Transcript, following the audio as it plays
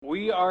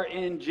We are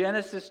in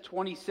Genesis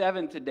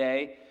 27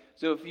 today.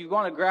 So if you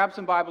want to grab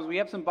some Bibles, we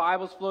have some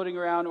Bibles floating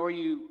around, or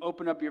you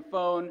open up your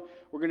phone.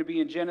 We're going to be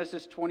in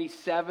Genesis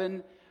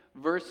 27,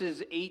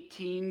 verses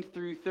 18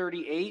 through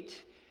 38.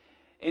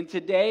 And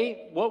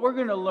today, what we're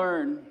going to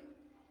learn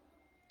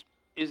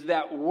is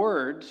that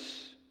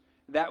words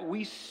that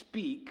we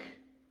speak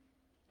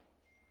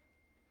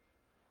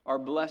are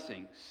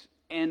blessings.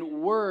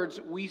 And words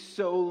we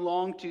so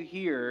long to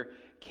hear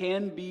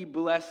can be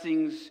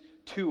blessings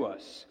to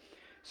us.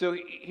 So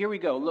here we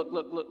go.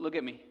 Look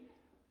at me.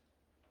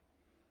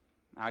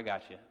 I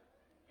got you.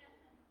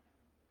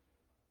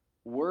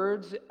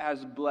 Words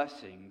as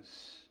blessings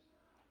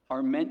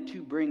are meant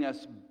to bring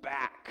us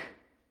back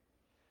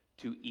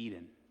to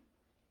Eden.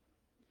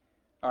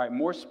 All right,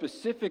 more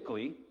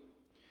specifically,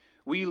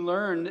 we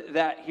learned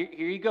that, here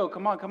you go,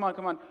 come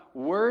on.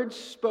 Words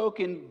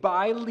spoken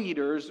by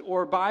leaders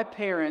or by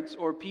parents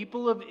or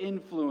people of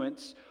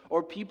influence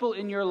or people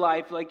in your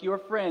life like your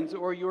friends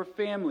or your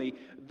family,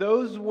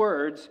 those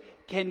words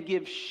can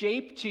give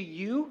shape to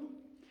you,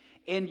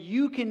 and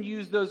you can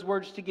use those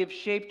words to give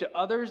shape to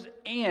others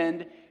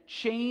and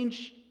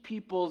change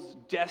people's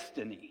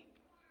destiny.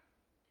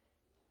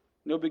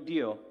 No big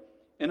deal.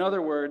 In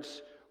other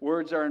words,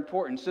 words are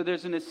important. So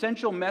there's an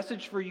essential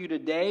message for you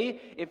today.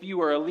 If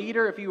you are a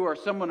leader, if you are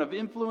someone of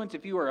influence,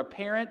 if you are a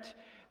parent,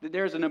 that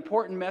there's an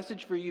important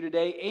message for you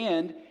today.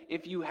 And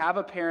if you have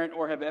a parent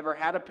or have ever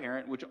had a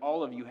parent, which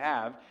all of you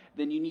have,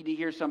 then you need to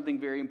hear something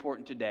very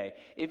important today.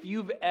 If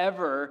you've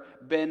ever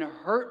been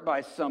hurt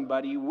by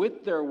somebody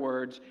with their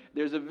words,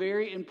 there's a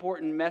very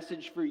important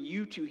message for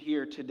you to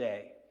hear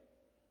today.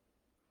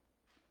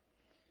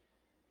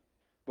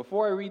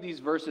 Before I read these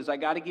verses, I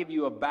got to give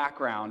you a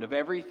background of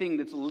everything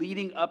that's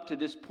leading up to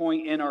this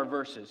point in our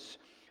verses.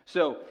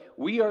 So,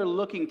 we are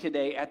looking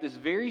today at this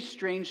very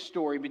strange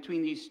story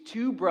between these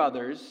two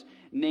brothers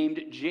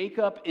named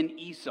Jacob and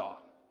Esau.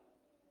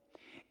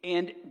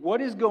 And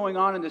what is going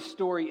on in this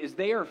story is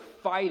they are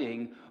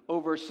fighting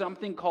over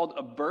something called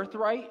a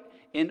birthright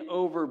and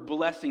over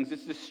blessings.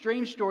 It's this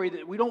strange story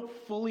that we don't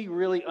fully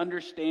really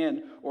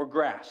understand or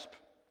grasp.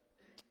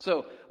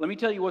 So, let me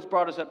tell you what's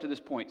brought us up to this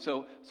point.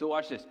 So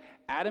watch this.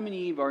 Adam and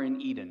Eve are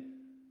in Eden.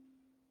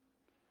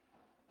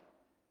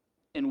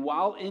 And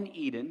while in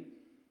Eden,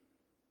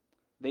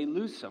 they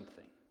lose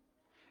something.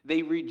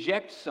 They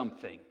reject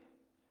something.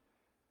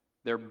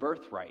 Their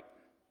birthright.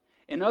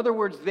 In other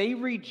words, they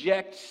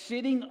reject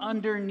sitting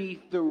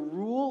underneath the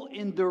rule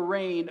and the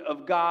reign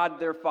of God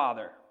their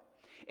Father.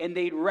 And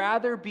they'd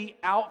rather be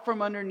out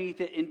from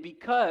underneath it. And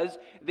because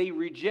they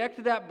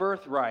reject that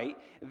birthright,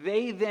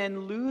 they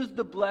then lose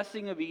the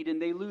blessing of Eden.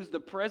 They lose the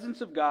presence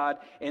of God,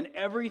 and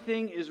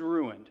everything is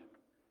ruined.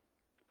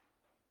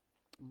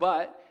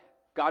 But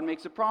God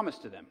makes a promise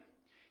to them.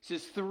 He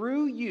says,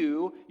 through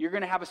you, you're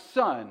going to have a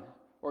son,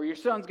 or your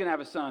son's going to have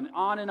a son,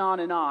 on and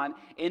on and on.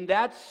 And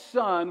that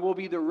son will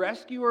be the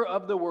rescuer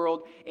of the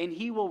world, and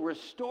he will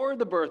restore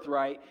the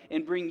birthright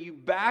and bring you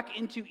back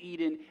into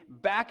Eden,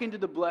 back into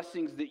the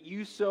blessings that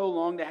you so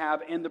long to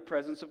have and the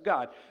presence of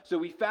God. So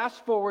we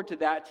fast forward to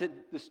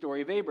the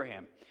story of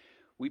Abraham.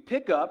 We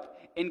pick up,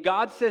 and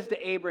God says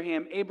to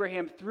Abraham,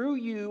 Abraham, through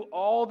you,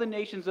 all the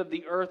nations of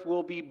the earth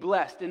will be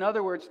blessed. In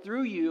other words,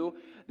 through you,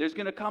 there's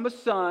going to come a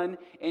son,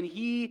 and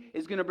he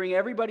is going to bring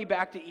everybody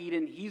back to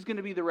Eden. He's going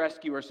to be the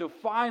rescuer. So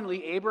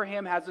finally,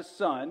 Abraham has a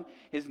son.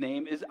 His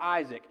name is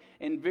Isaac.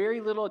 And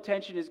very little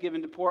attention is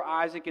given to poor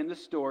Isaac in the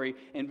story.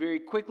 And very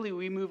quickly,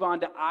 we move on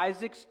to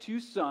Isaac's two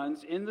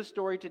sons in the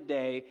story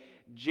today,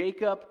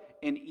 Jacob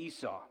and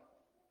Esau.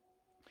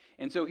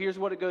 And so here's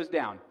what it goes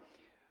down.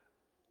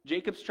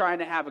 Jacob's trying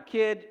to have a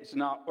kid,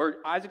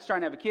 Isaac's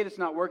trying to have a kid, it's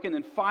not working,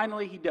 and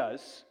finally he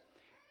does.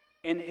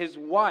 And his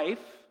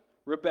wife,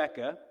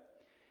 Rebekah,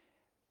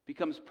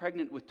 becomes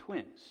pregnant with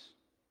twins.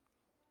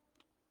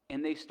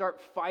 And they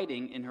start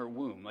fighting in her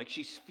womb. Like,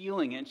 she's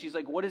feeling it, and she's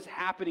like, what is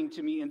happening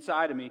to me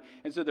inside of me?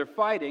 And so they're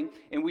fighting,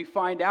 and we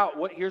find out,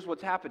 here's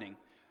what's happening.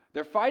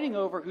 They're fighting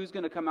over who's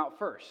going to come out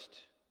first.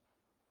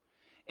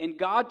 And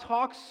God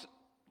talks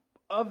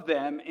of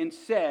them and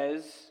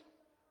says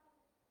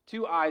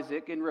to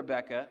Isaac and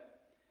Rebekah,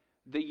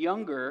 the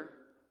younger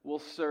will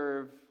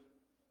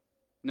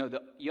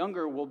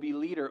be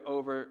leader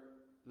over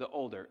the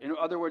older. In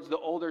other words, the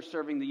older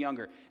serving the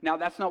younger. Now,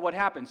 that's not what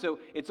happened. So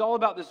it's all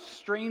about this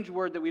strange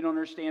word that we don't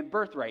understand,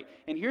 birthright.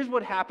 And here's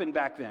what happened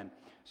back then.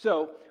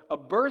 So a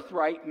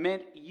birthright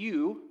meant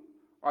you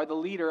are the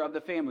leader of the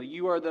family.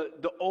 You are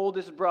the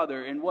oldest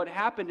brother. And what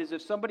happened is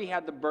if somebody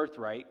had the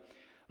birthright,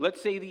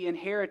 let's say the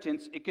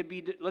inheritance,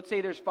 let's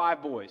say there's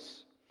 5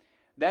 boys.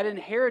 That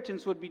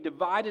inheritance would be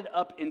divided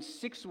up in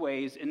 6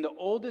 ways, and the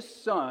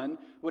oldest son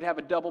would have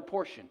a double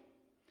portion.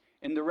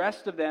 And the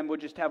rest of them would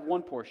just have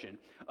 1 portion.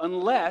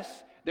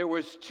 Unless there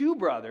was 2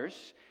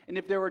 brothers, and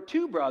if there were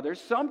 2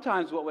 brothers,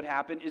 sometimes what would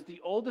happen is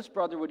the oldest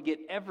brother would get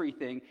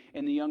everything,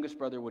 and the youngest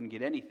brother wouldn't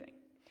get anything.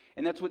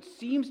 And that's what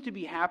seems to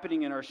be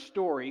happening in our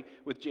story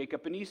with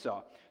Jacob and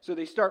Esau. So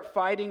they start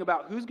fighting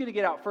about who's going to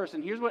get out first.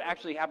 And here's what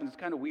actually happens. It's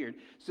kind of weird.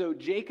 So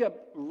Jacob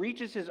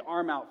reaches his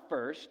arm out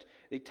first.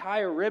 They tie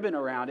a ribbon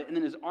around it, and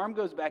then his arm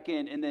goes back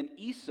in, and then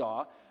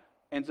Esau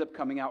ends up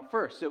coming out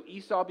first. So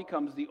Esau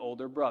becomes the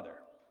older brother.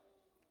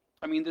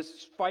 I mean,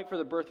 this fight for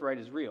the birthright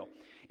is real.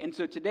 And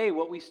so today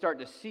what we start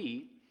to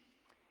see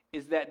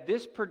is that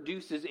this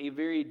produces a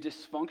very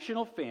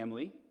dysfunctional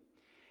family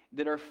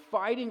that are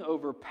fighting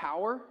over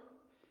power,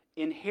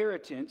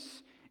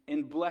 inheritance,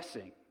 and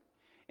blessing.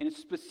 And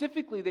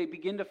specifically, they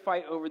begin to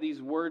fight over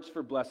these words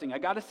for blessing. I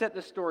got to set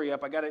this story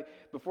up.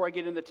 Before I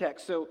get into the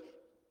text. So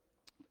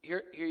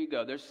here you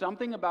go. There's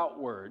something about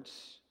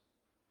words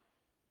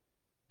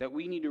that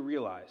we need to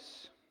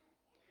realize,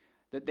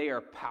 that they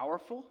are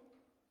powerful,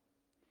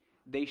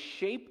 they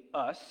shape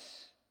us,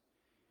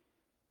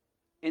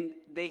 and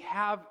they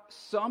have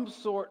some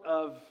sort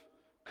of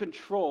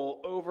control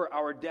over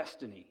our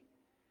destiny.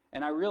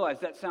 And I realize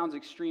that sounds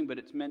extreme, but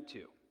it's meant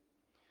to.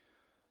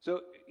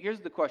 So here's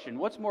the question.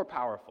 What's more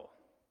powerful,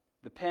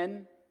 the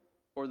pen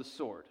or the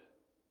sword?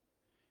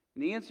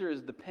 And the answer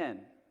is the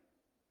pen.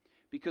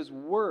 Because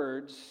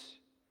words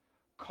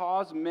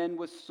cause men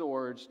with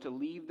swords to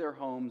leave their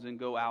homes and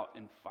go out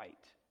and fight.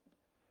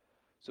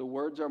 So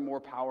words are more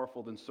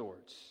powerful than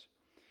swords.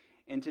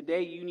 And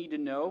today you need to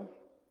know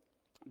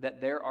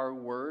that there are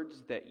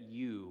words that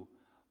you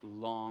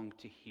long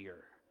to hear,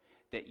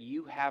 that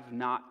you have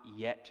not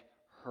yet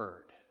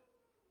heard.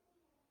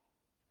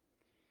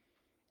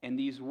 And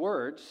these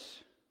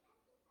words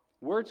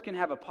can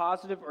have a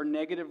positive or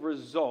negative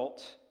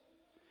result.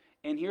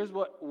 And here's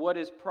what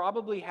has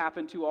probably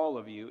happened to all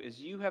of you, is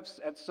you have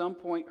at some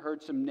point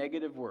heard some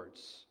negative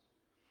words.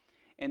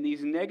 And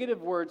these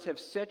negative words have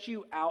set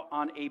you out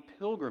on a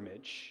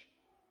pilgrimage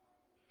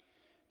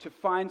to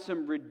find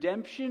some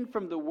redemption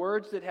from the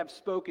words that have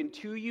spoken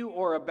to you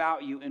or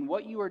about you. And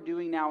what you are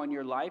doing now in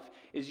your life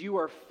is you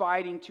are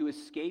fighting to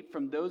escape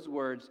from those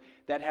words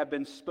that have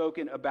been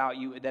spoken about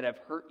you, that have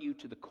hurt you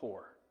to the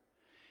core.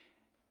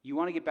 You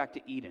want to get back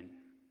to Eden.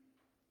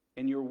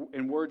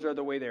 And words are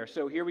the way there.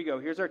 So here we go.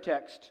 Here's our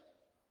text.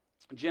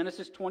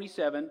 Genesis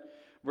 27,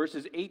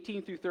 verses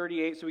 18 through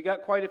 38. So we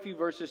got quite a few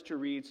verses to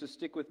read, so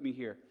stick with me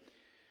here.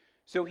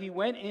 So he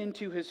went in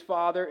to his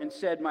father and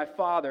said, "My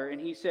father," and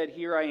he said,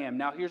 "Here I am."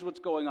 Now here's what's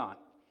going on.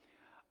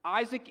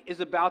 Isaac is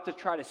about to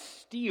try to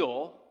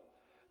steal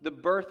the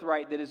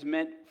birthright that is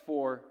meant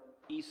for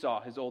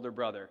Esau, his older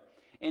brother.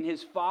 And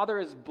his father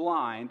is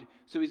blind,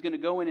 so he's going to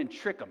go in and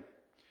trick him.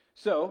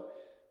 So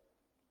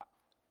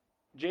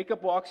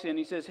Jacob walks in,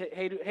 he says,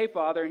 hey,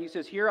 father, and he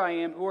says, "Here I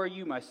am, who are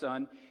you, my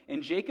son?"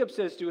 And Jacob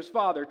says to his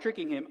father,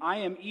 tricking him, "I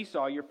am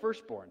Esau, your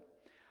firstborn.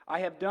 I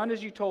have done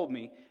as you told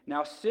me.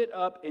 Now sit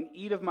up and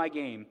eat of my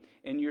game,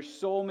 and your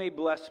soul may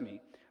bless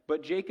me."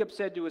 But Jacob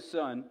said to his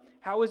son,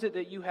 "How is it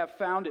that you have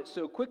found it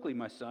so quickly,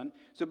 my son?"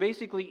 So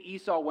basically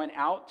Esau went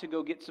out to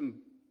go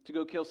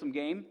kill some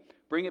game,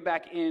 bring it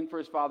back in for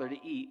his father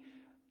to eat.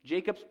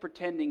 Jacob's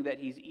pretending that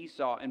he's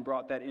Esau and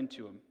brought that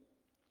into him.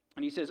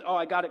 And he says, "Oh,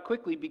 I got it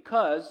quickly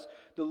because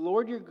the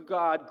Lord your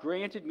God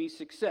granted me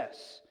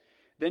success."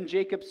 Then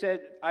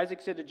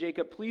Isaac said to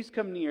Jacob, "Please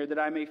come near that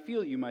I may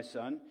feel you, my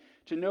son,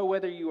 to know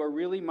whether you are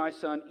really my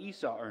son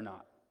Esau or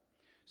not."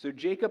 So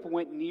Jacob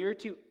went near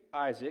to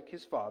Isaac,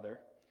 his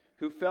father,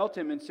 who felt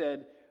him and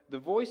said, "The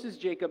voice is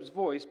Jacob's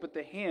voice, but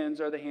the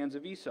hands are the hands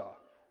of Esau."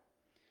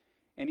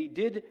 And he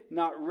did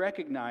not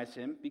recognize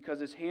him because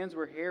his hands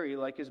were hairy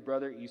like his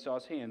brother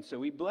Esau's hands. So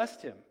he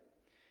blessed him.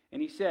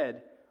 And he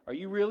said, "Are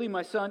you really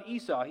my son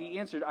Esau?" He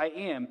answered, "I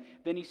am."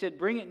 Then he said,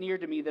 "Bring it near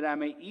to me that I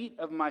may eat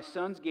of my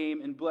son's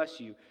game and bless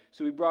you."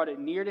 So he brought it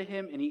near to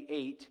him and he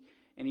ate,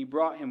 and he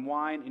brought him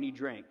wine and he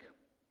drank.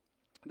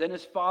 Then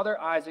his father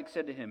Isaac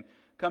said to him,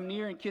 "Come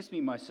near and kiss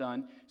me, my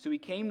son." So he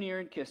came near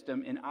and kissed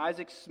him, and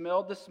Isaac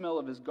smelled the smell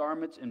of his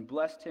garments and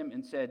blessed him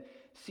and said,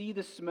 "See,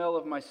 the smell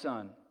of my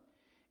son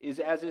is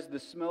as is the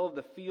smell of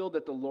the field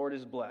that the Lord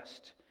has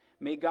blessed.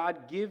 May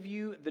God give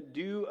you the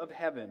dew of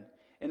heaven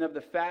and of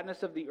the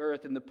fatness of the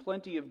earth and the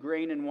plenty of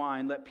grain and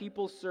wine. Let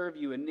people serve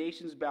you and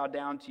nations bow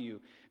down to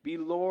you. Be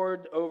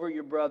Lord over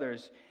your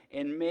brothers,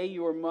 and may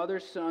your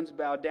mother's sons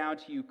bow down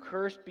to you.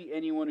 Cursed be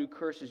anyone who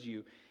curses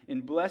you,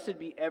 and blessed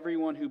be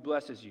everyone who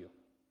blesses you."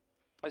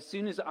 As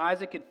soon as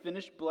Isaac had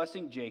finished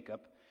blessing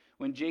Jacob,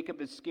 when Jacob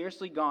had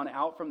scarcely gone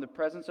out from the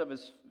presence of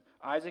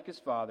Isaac his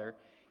father,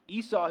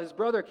 Esau his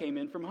brother came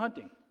in from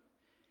hunting.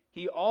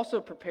 He also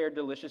prepared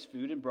delicious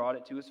food and brought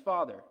it to his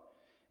father.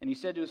 And he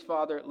said to his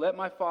father, "Let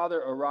my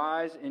father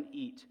arise and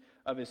eat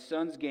of his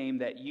son's game,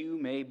 that you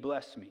may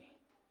bless me."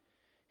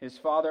 His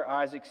father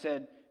Isaac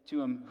said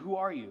to him, "Who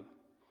are you?"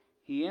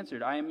 He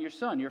answered, "I am your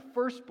son, your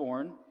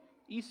firstborn,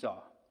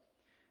 Esau."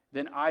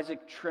 Then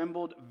Isaac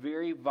trembled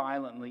very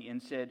violently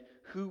and said,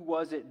 "Who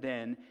was it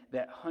then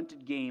that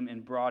hunted game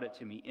and brought it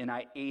to me? And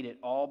I ate it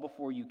all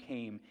before you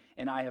came,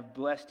 and I have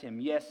blessed him.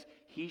 Yes,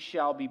 he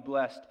shall be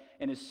blessed."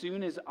 And as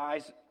soon as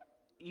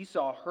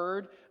Esau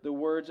heard the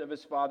words of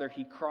his father,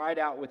 he cried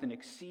out with an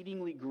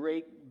exceedingly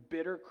great,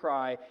 bitter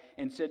cry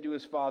and said to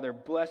his father,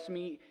 "Bless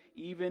me."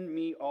 even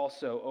me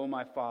also, O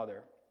my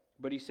father.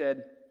 But he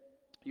said,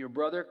 your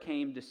brother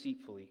came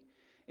deceitfully,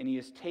 and he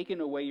has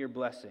taken away your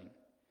blessing.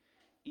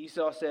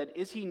 Esau said,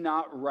 is he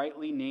not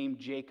rightly named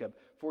Jacob?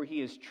 For he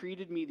has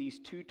treated me these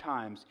 2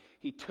 times.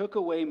 He took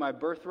away my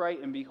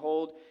birthright, and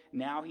behold,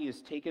 now he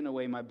has taken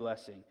away my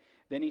blessing.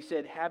 Then he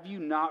said, have you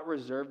not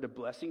reserved a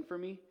blessing for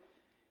me?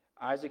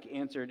 Isaac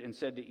answered and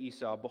said to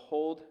Esau,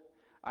 behold,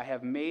 I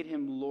have made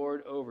him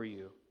lord over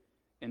you,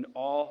 and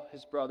all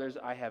his brothers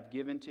I have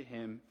given to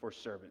him for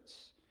servants.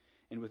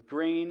 And with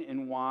grain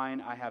and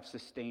wine I have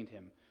sustained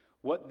him.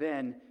 What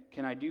then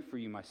can I do for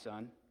you, my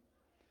son?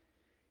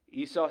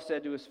 Esau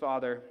said to his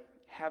father,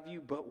 have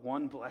you but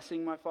one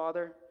blessing, my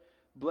father?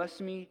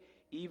 Bless me,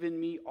 even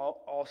me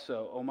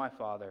also, O my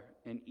father.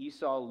 And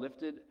Esau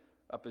lifted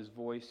up his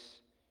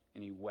voice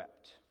and he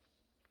wept.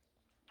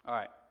 All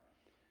right.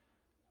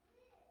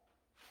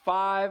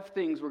 5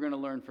 things we're going to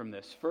learn from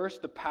this.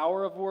 First, the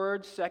power of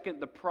words. Second,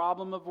 the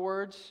problem of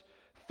words.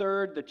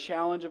 Third, the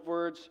challenge of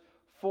words.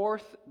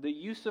 Fourth, the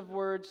use of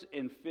words.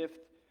 And fifth,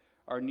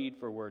 our need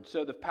for words.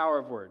 So the power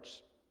of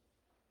words.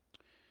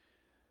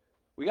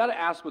 We got to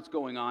ask what's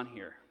going on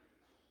here.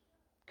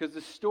 Because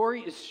the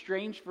story is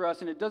strange for us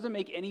and it doesn't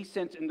make any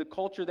sense in the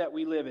culture that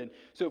we live in.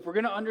 So if we're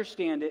going to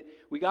understand it,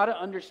 we got to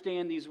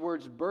understand these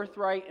words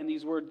birthright and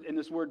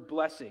this word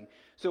blessing.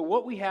 So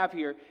what we have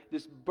here,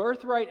 this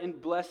birthright and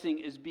blessing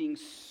is being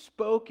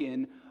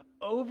spoken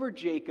over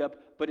Jacob,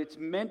 but it's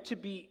meant to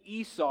be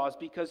Esau's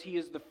because he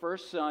is the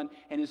first son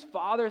and his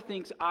father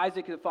thinks,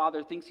 Isaac the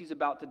father thinks he's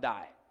about to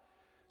die.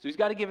 So he's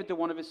got to give it to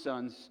one of his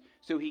sons.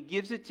 So he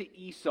gives it to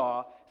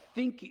Esau,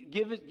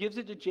 gives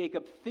it to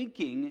Jacob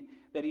thinking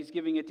that he's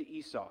giving it to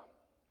Esau.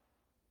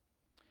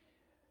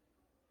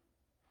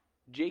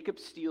 Jacob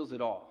steals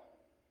it all.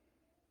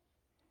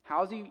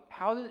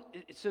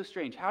 It's so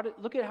strange.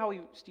 Look at how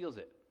he steals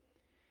it.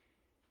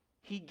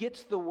 He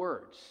gets the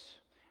words.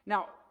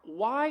 Now,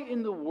 why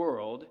in the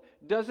world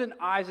doesn't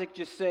Isaac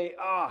just say,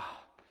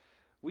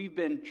 we've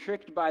been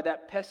tricked by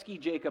that pesky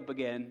Jacob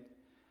again.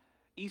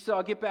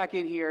 Esau, get back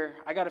in here.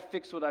 I got to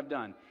fix what I've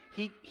done.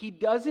 He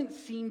doesn't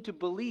seem to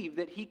believe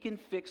that he can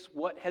fix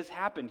what has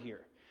happened here.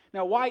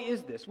 Now, why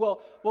is this?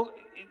 Well,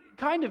 it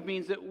kind of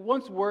means that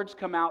once words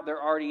come out,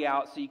 they're already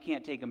out, so you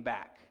can't take them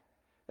back.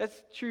 That's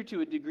true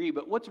to a degree,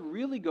 but what's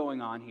really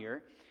going on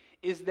here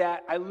is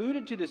that, I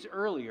alluded to this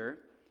earlier,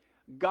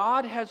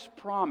 God has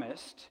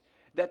promised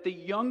that the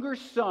younger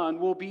son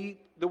will be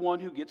the one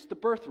who gets the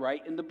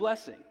birthright and the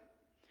blessing.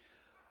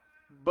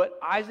 But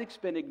Isaac's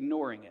been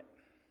ignoring it.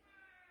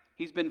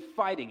 He's been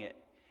fighting it.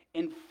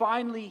 And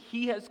finally,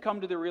 he has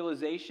come to the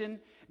realization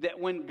that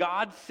when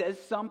God says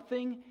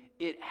something,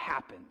 it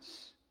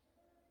happens.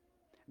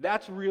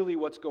 That's really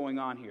what's going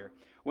on here.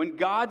 When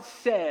God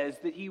says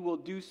that he will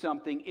do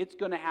something, it's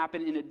going to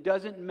happen, and it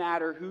doesn't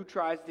matter who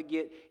tries to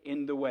get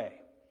in the way.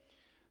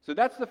 So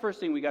that's the first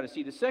thing we got to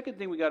see. The second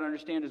thing we got to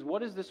understand is,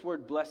 what does this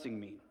word blessing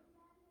mean?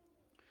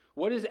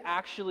 What is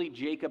actually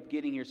Jacob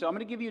getting here? So I'm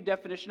going to give you a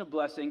definition of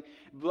blessing.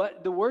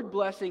 The word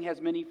blessing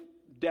has many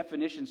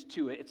definitions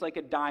to it. It's like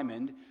a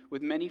diamond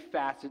with many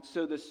facets.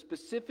 So the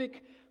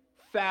specific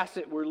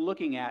facet we're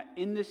looking at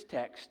in this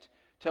text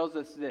tells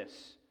us this.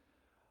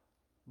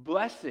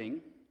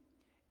 Blessing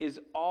is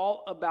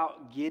all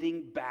about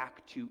getting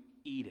back to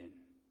Eden.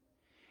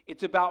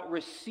 It's about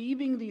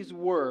receiving these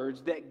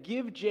words that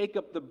give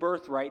Jacob the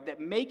birthright, that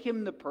make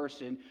him the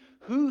person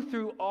who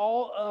through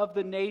all of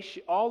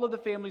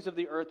the families of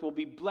the earth will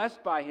be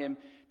blessed by him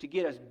to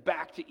get us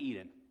back to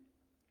Eden.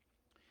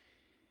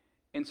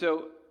 And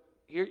so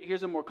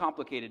here's a more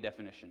complicated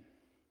definition.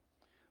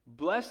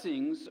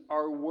 Blessings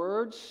are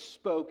words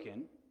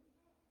spoken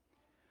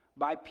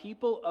by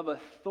people of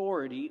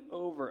authority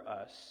over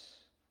us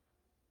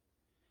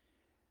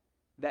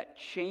that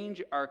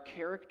change our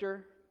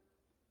character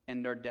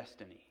and our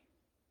destiny.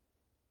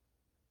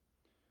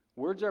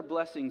 Words are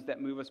blessings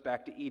that move us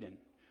back to Eden.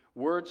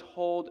 Words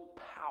hold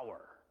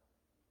power.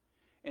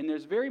 And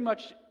there's very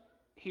much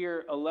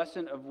here a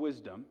lesson of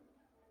wisdom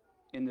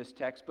in this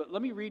text, but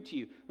let me read to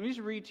you. Let me just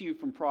read to you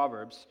from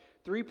Proverbs.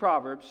 3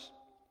 Proverbs.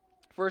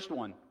 First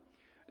one.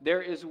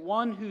 There is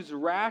one whose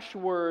rash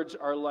words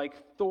are like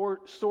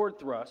sword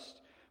thrusts,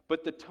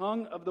 but the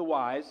tongue of the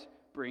wise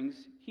brings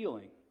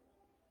healing.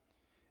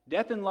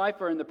 Death and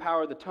life are in the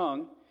power of the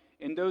tongue,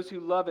 and those who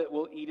love it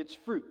will eat its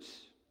fruits.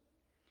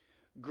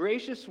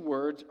 Gracious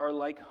words are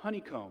like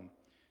honeycomb,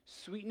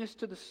 sweetness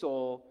to the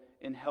soul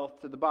and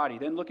health to the body.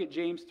 Then look at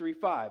James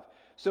 3:5.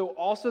 So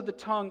also the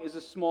tongue is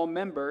a small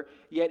member,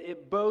 yet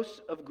it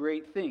boasts of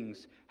great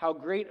things. How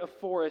great a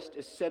forest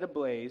is set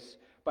ablaze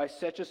by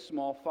such a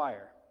small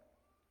fire.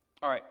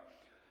 All right.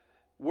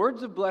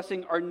 Words of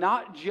blessing are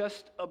not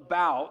just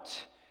about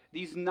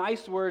these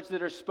nice words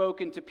that are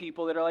spoken to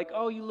people that are like,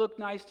 oh, you look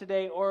nice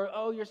today, or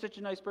oh, you're such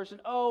a nice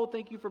person. Oh,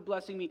 thank you for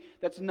blessing me.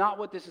 That's not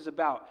what this is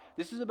about.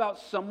 This is about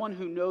someone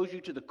who knows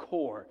you to the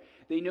core.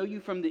 They know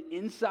you from the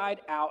inside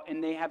out,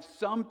 and they have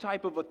some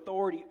type of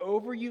authority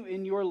over you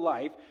in your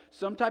life,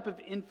 some type of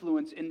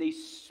influence, and they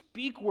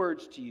speak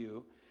words to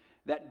you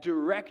that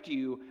direct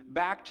you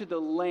back to the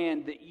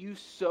land that you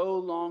so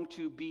long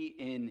to be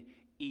in,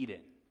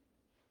 Eden.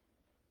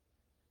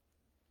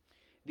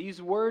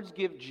 These words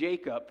give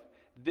Jacob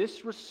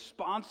this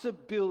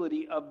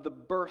responsibility of the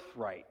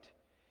birthright.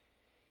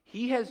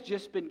 He has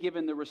just been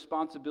given the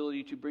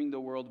responsibility to bring the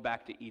world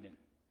back to Eden.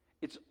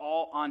 It's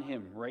all on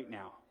him right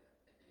now.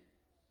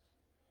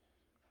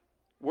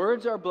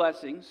 Words are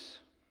blessings,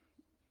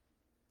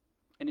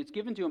 and it's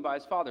given to him by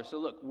his father. So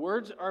look,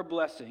 words are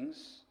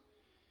blessings,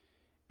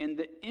 and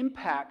the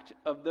impact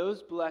of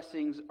those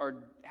blessings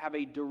have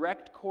a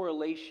direct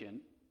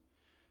correlation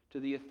to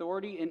the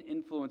authority and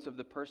influence of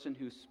the person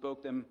who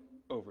spoke them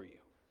over you.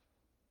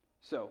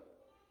 So,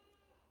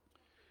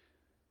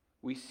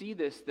 we see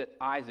this that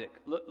Isaac,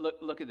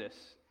 look at this.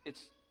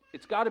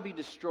 It's got to be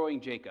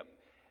destroying Jacob.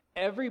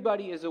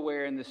 Everybody is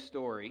aware in this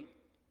story,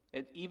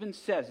 it even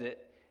says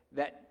it,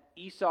 that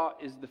Esau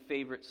is the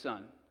favorite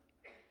son.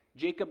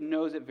 Jacob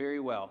knows it very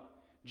well.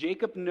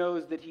 Jacob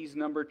knows that he's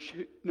number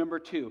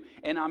two.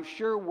 And I'm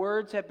sure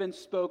words have been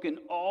spoken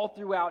all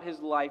throughout his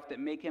life that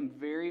make him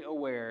very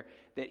aware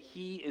that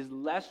he is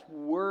less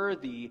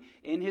worthy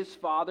in his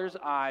father's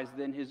eyes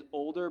than his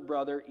older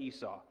brother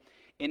Esau.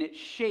 And it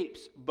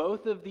shapes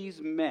both of these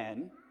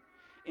men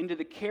into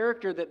the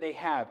character that they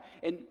have.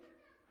 And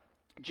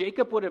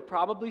Jacob would have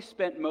probably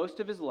spent most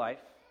of his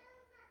life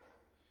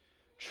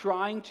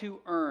trying to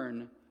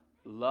earn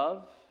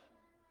love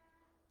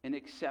and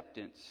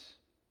acceptance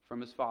from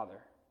his father.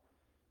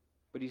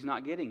 But he's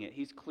not getting it.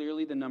 He's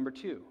clearly the number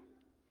two.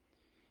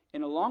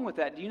 And along with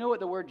that, do you know what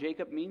the word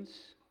Jacob means?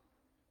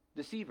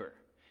 Deceiver.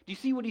 Do you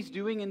see what he's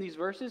doing in these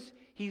verses?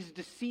 He's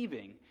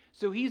deceiving.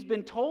 So he's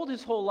been told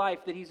his whole life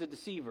that he's a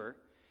deceiver,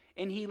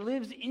 and he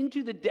lives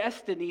into the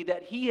destiny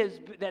that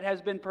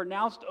has been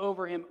pronounced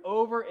over him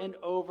over and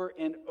over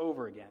and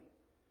over again.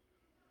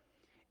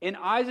 And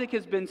Isaac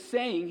has been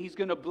saying he's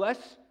going to bless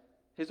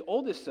his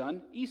oldest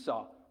son,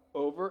 Esau,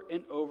 over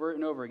and over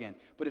and over again.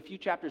 But a few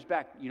chapters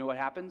back, you know what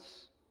happens?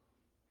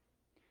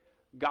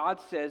 God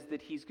says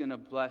that he's going to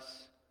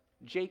bless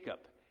Jacob,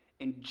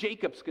 and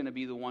Jacob's going to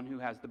be the one who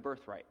has the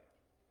birthright.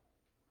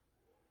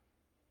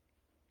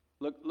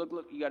 Look,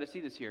 you got to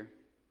see this here.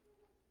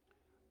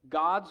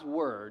 God's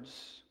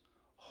words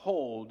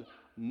hold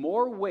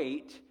more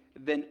weight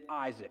than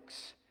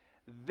Isaac's.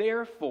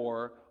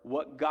 Therefore,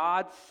 what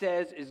God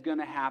says is going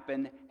to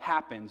happen,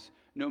 happens,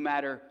 no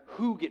matter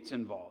who gets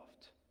involved.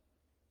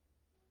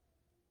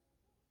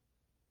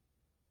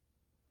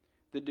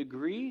 The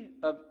degree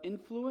of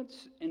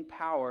influence and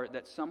power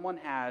that someone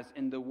has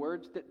in the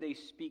words that they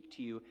speak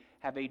to you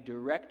have a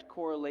direct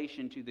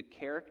correlation to the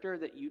character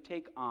that you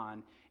take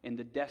on and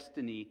the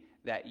destiny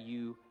that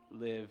you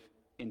live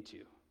into.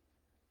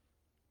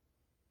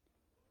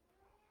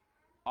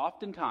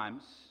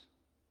 Oftentimes,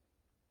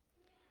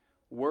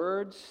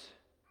 words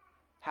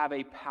have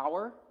a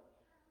power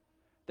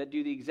that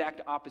do the exact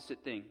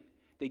opposite thing.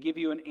 They give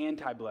you an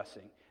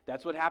anti-blessing.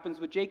 That's what happens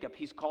with Jacob.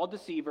 He's called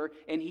deceiver,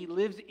 and he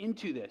lives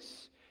into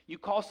this. You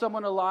call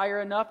someone a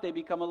liar enough, they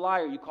become a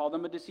liar. You call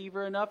them a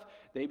deceiver enough,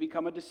 they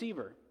become a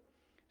deceiver.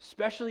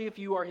 Especially if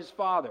you are his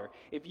father.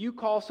 If you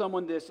call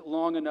someone this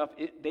long enough,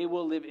 they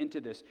will live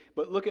into this.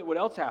 But look at what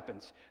else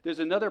happens. There's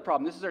another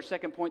problem. This is our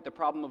second point, the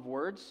problem of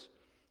words.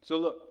 So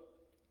look,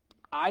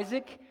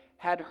 Isaac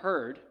had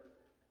heard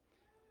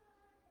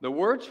the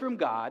words from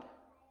God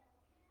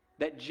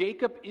that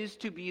Jacob is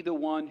to be the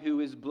one who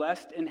is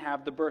blessed and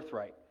have the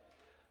birthright.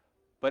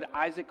 But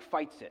Isaac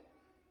fights it.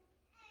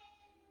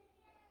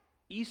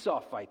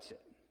 Esau fights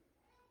it.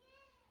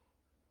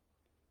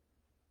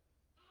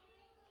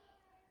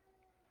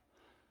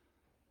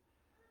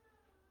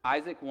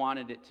 Isaac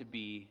wanted it to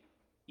be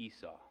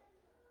Esau.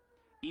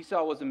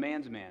 Esau was a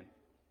man's man.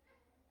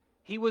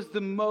 He was the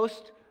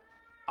most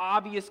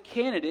obvious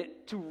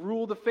candidate to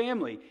rule the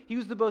family. He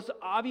was the most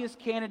obvious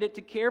candidate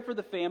to care for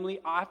the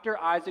family after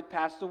Isaac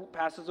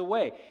passes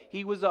away.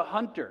 He was a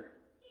hunter.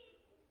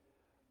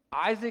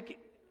 Isaac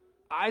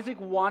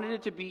wanted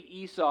it to be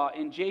Esau,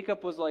 and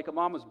Jacob was like a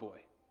mama's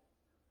boy.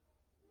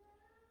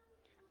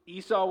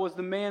 Esau was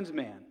the man's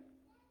man.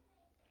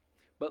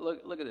 But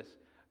look at this.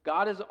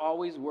 God is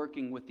always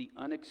working with the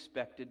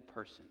unexpected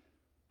person.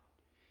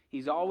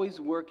 He's always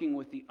working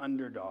with the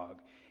underdog.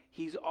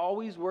 He's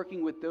always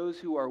working with those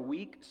who are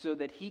weak so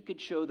that he could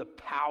show the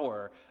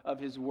power of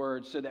his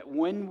words, so that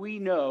when we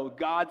know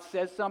God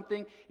says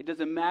something, it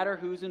doesn't matter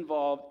who's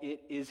involved,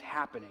 it is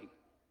happening.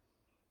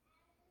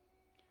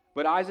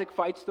 But Isaac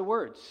fights the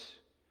words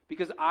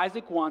because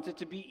Isaac wants it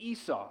to be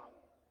Esau.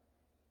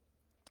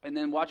 And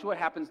then watch what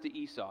happens to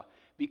Esau.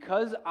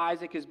 Because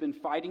Isaac has been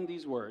fighting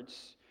these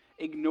words,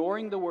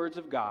 ignoring the words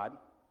of God,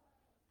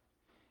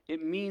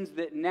 it means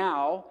that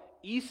now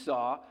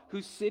Esau,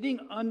 who's sitting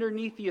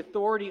underneath the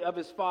authority of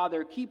his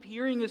father, keep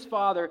hearing his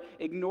father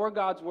ignore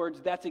God's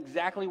words. That's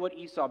exactly what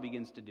Esau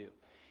begins to do.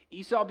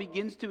 Esau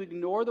begins to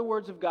ignore the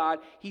words of God.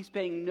 He's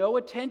paying no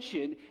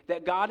attention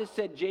that God has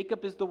said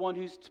Jacob is the one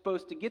who's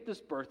supposed to get this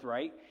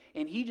birthright,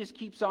 and he just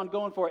keeps on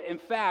going for it. In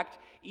fact,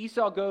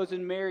 Esau goes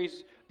and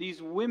marries these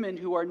women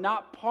who are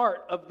not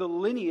part of the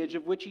lineage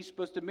of which he's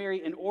supposed to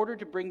marry in order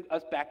to bring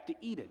us back to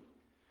Eden.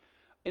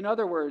 In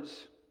other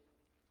words,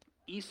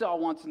 Esau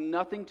wants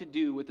nothing to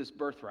do with this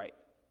birthright.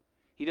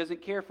 He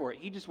doesn't care for it.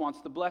 He just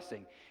wants the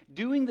blessing.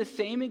 Doing the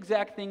same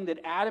exact thing that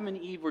Adam and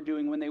Eve were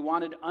doing when they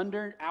wanted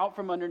out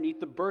from underneath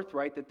the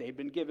birthright that they'd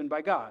been given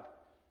by God.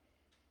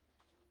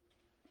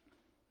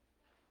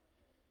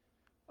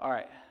 All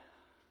right.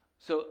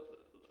 So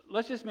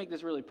let's just make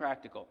this really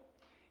practical.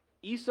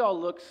 Esau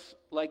looks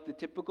like the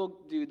typical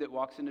dude that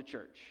walks into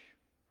church.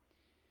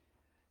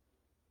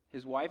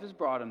 His wife has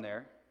brought him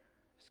there.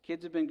 His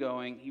kids have been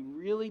going. He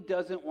really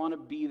doesn't want to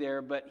be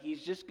there, but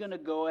he's just going to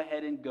go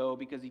ahead and go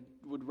because he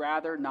would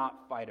rather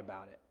not fight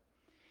about it.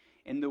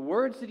 And the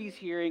words that he's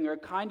hearing are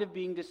kind of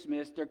being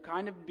dismissed. They're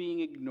kind of being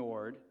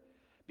ignored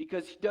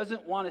because he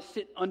doesn't want to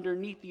sit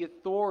underneath the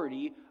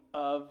authority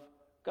of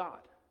God.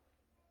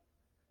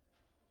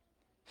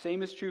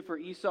 Same is true for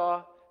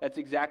Esau. That's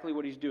exactly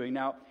what he's doing.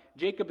 Now,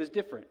 Jacob is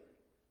different.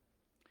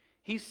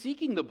 He's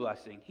seeking the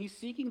blessing. He's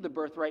seeking the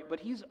birthright, but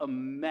he's a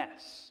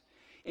mess.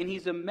 And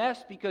he's a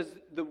mess because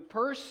the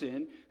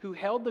person who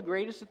held the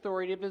greatest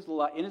authority of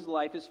in his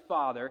life, his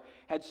father,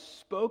 had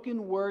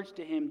spoken words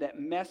to him that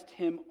messed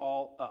him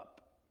all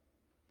up.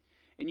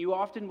 And you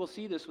often will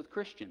see this with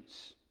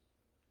Christians.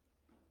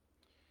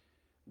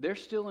 They're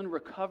still in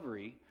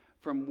recovery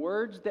from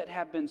words that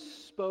have been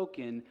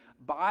spoken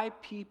by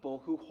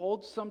people who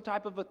hold some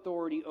type of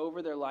authority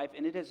over their life,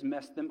 and it has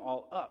messed them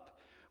all up.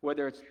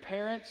 Whether it's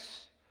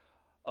parents,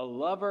 a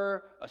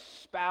lover, a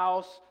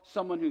spouse,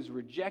 someone who's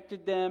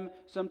rejected them,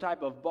 some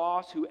type of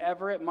boss,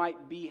 whoever it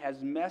might be,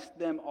 has messed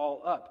them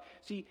all up.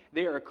 See,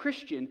 they are a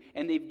Christian,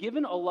 and they've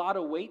given a lot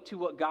of weight to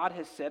what God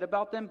has said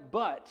about them,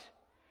 but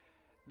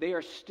they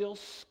are still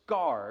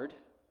scarred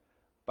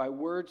by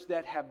words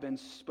that have been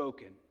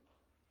spoken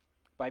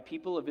by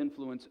people of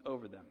influence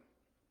over them.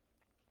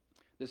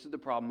 This is the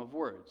problem of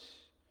words.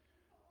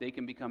 They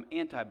can become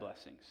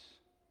anti-blessings.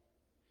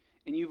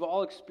 And you've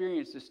all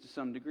experienced this to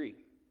some degree.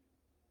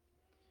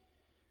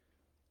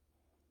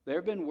 There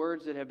have been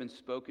words that have been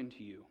spoken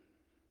to you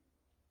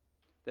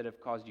that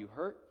have caused you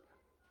hurt,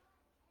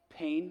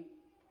 pain,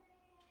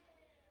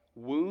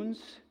 wounds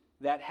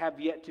that have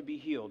yet to be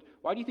healed.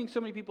 Why do you think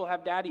so many people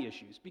have daddy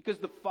issues? Because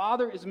the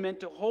father is meant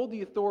to hold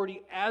the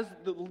authority as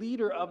the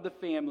leader of the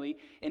family,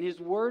 and his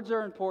words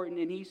are important,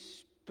 and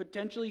he's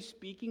potentially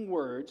speaking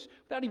words,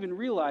 without even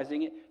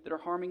realizing it, that are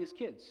harming his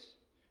kids.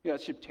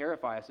 That should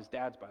terrify us as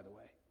dads, by the way.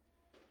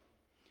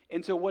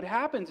 And so what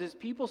happens is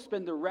people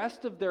spend the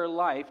rest of their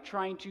life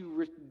trying to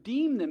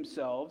redeem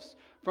themselves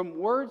from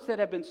words that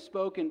have been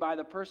spoken by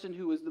the person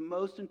who is the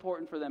most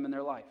important for them in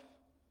their life.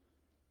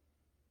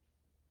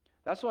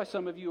 That's why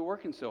some of you are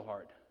working so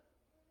hard.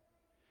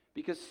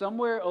 Because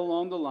somewhere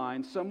along the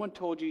line, someone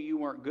told you you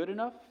weren't good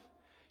enough,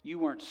 you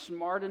weren't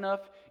smart enough,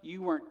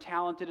 you weren't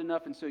talented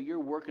enough, and so you're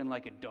working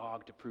like a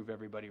dog to prove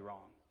everybody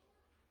wrong.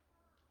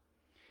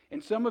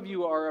 And some of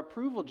you are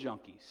approval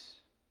junkies.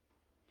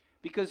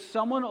 Because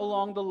someone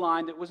along the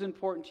line that was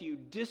important to you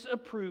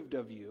disapproved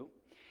of you,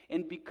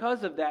 and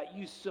because of that,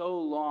 you so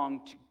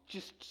long to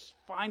just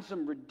find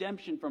some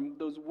redemption from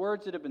those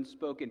words that have been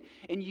spoken.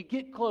 And you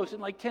get close,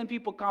 and like 10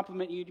 people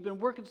compliment you. You've been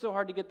working so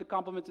hard to get the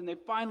compliments, and they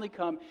finally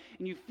come,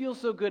 and you feel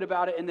so good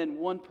about it, and then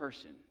one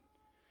person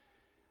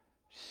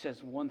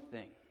says one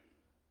thing,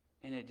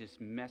 and it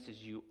just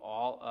messes you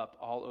all up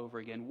all over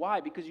again.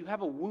 Why? Because you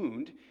have a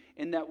wound,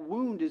 and that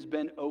wound has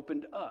been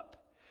opened up.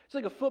 It's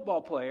like a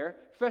football player,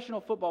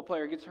 professional football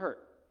player gets hurt,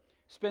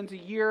 spends a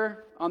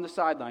year on the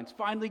sidelines,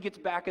 finally gets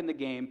back in the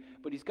game,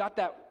 but he's got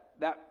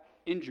that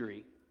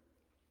injury.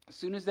 As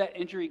soon as that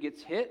injury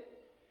gets hit,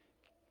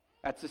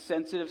 that's a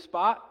sensitive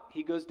spot,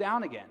 he goes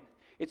down again.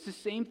 It's the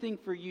same thing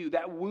for you.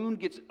 That wound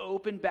gets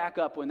opened back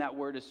up when that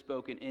word is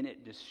spoken, and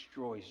it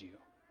destroys you.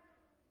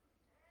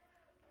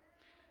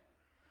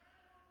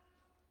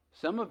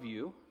 Some of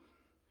you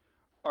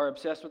are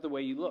obsessed with the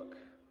way you look,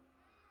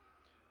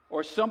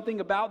 or something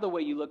about the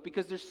way you look,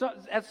 because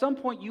at some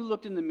point you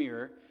looked in the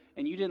mirror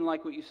and you didn't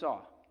like what you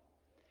saw.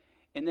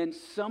 And then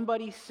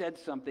somebody said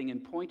something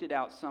and pointed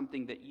out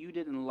something that you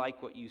didn't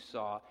like what you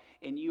saw,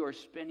 and you are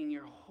spending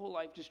your whole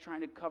life just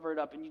trying to cover it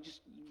up, and you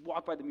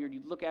walk by the mirror, and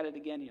you look at it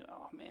again, and you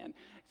oh man,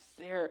 it's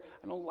there.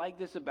 I don't like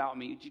this about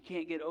me. You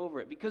can't get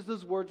over it because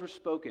those words were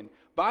spoken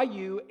by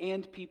you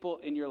and people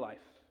in your life.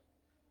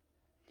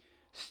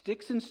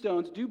 Sticks and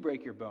stones do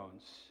break your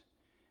bones,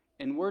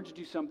 and words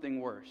do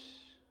something worse.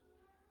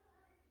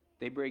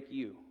 They break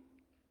you.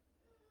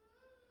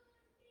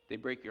 They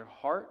break your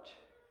heart.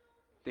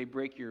 They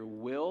break your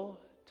will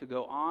to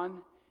go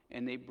on,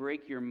 and they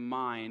break your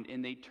mind,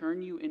 and they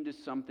turn you into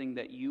something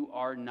that you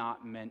are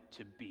not meant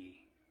to be.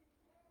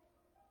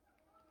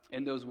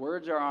 And those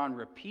words are on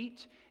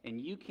repeat, and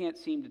you can't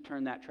seem to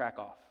turn that track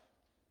off.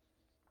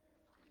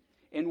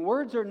 And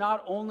words are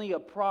not only a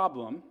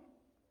problem,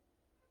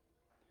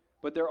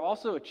 but they're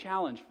also a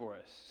challenge for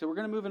us. So we're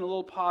going to move in a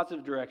little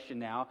positive direction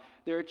now.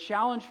 They're a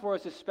challenge for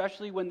us,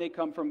 especially when they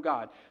come from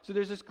God. So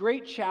there's this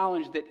great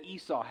challenge that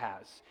Esau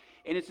has,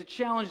 and it's a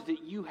challenge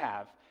that you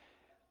have.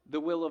 the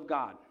will of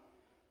God.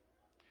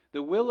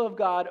 The will of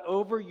God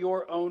over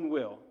your own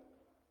will.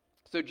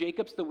 So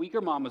Jacob's the weaker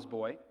mama's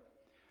boy,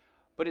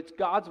 but it's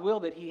God's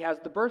will that he has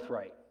the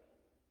birthright.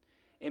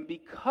 And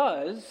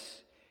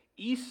because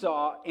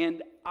Esau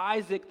and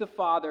Isaac the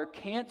father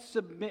can't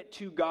submit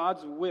to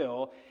God's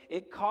will,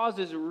 it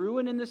causes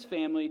ruin in this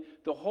family.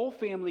 The whole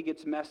family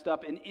gets messed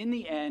up, and in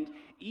the end,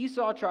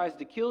 Esau tries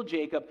to kill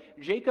Jacob.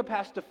 Jacob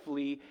has to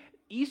flee.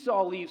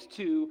 Esau leaves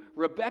too.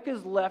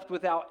 Rebekah's left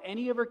without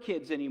any of her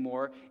kids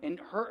anymore, and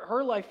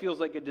her life feels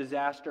like a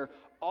disaster,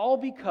 all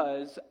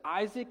because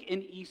Isaac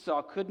and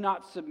Esau could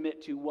not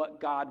submit to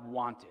what God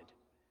wanted.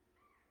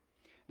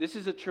 This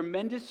is a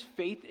tremendous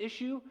faith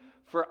issue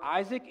for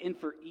Isaac and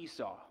for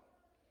Esau.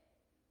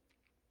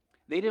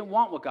 They didn't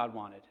want what God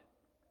wanted.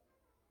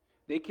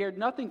 They cared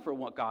nothing for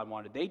what God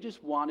wanted. They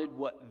just wanted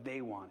what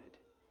they wanted.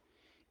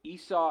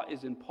 Esau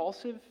is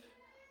impulsive,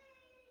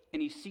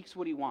 and he seeks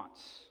what he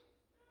wants.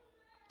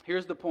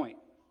 Here's the point.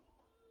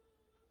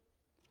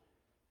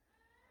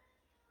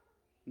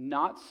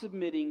 Not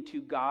submitting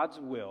to God's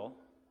will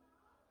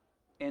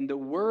and the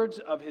words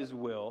of his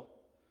will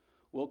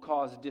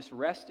cause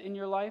disrest in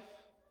your life,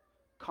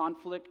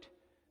 conflict,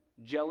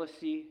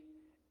 jealousy,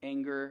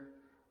 anger,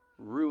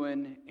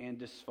 ruin, and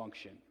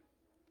dysfunction.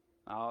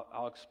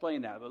 I'll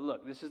explain that. But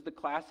look, this is the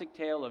classic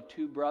tale of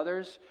two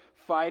brothers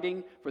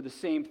fighting for the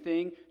same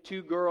thing,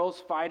 two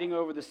girls fighting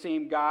over the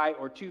same guy,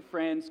 or two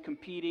friends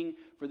competing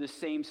for the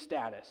same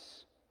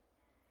status.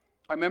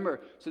 I remember,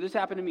 so this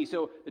happened to me.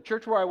 So the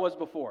church where I was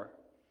before,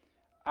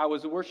 I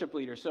was a worship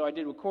leader. So I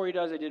did what Corey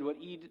does, I did what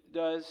Ed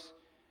does,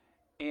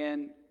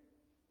 and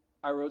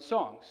I wrote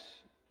songs.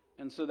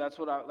 And so that's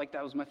what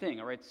that was my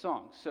thing. I write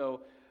songs.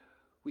 So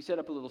we set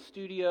up a little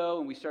studio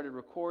and we started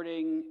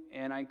recording,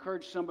 and I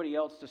encouraged somebody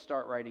else to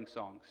start writing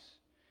songs.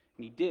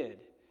 And he did,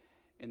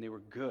 and they were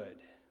good.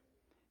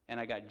 And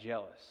I got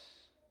jealous,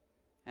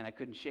 and I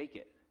couldn't shake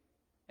it.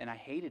 And I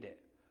hated it,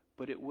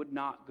 but it would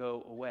not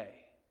go away.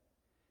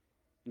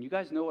 And you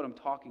guys know what I'm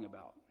talking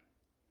about.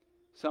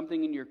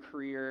 Something in your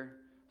career,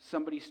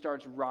 somebody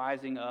starts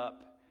rising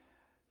up,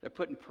 they're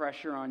putting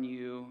pressure on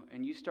you,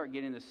 and you start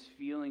getting this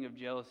feeling of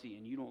jealousy,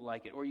 and you don't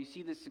like it. Or you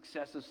see the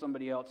success of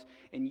somebody else,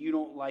 and you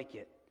don't like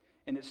it,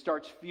 and it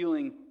starts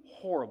feeling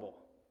horrible.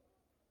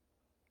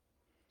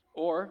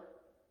 Or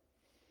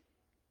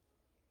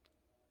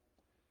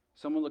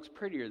someone looks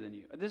prettier than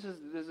you. This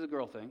is a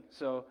girl thing.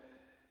 So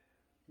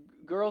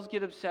girls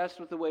get obsessed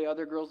with the way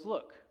other girls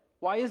look.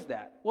 Why is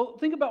that? Well,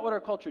 think about what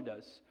our culture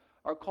does.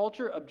 Our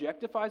culture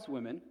objectifies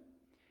women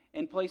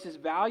and places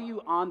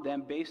value on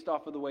them based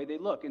off of the way they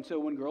look. And so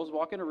when girls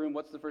walk in a room,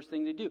 what's the first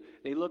thing they do?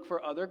 They look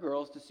for other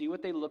girls to see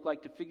what they look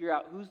like, to figure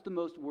out who's the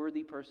most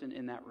worthy person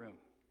in that room.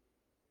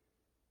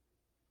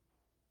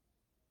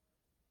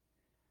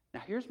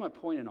 Now, here's my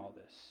point in all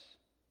this.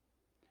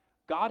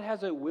 God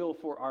has a will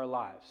for our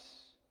lives.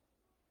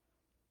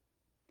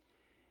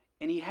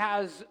 And he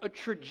has a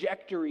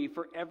trajectory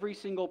for every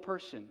single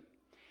person.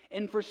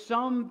 And for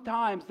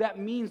sometimes that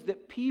means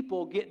that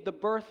people get the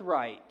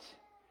birthright.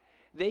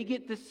 They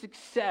get the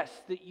success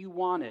that you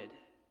wanted.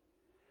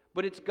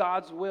 But it's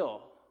God's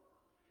will.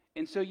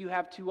 And so you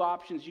have two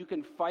options. You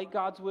can fight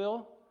God's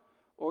will,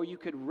 or you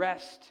could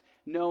rest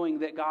knowing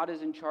that God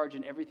is in charge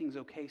and everything's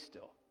okay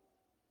still.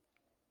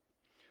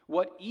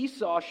 What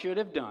Esau should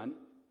have done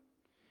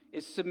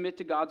is submit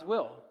to God's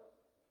will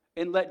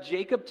and let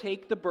Jacob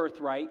take the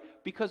birthright.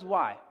 Because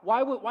why?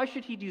 Why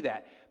should he do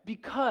that?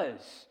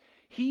 Because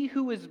he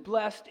who is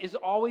blessed is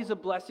always a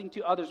blessing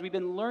to others. We've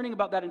been learning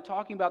about that and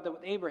talking about that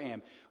with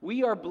Abraham.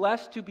 We are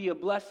blessed to be a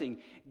blessing.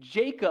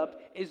 Jacob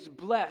is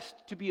blessed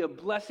to be a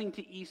blessing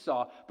to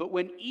Esau. But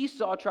when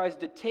Esau tries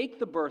to take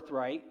the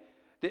birthright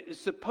that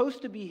is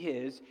supposed to be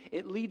his,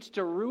 it leads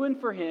to ruin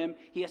for him.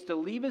 He has to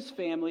leave his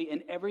family,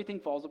 and everything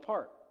falls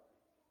apart.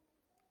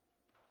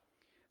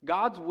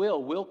 God's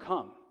will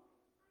come.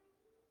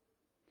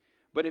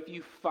 But if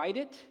you fight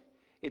it,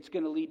 it's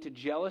going to lead to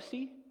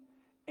jealousy,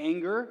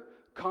 anger,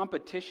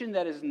 competition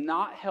that is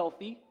not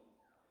healthy,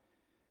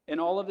 and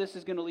all of this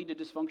is going to lead to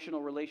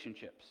dysfunctional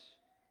relationships.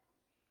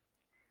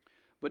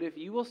 But if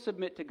you will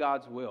submit to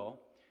God's will,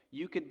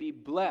 you could be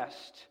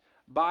blessed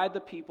by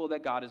the people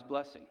that God is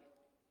blessing.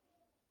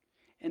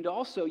 And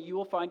also, you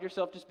will find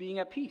yourself just being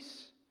at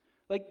peace.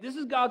 Like, this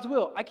is God's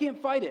will. I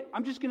can't fight it.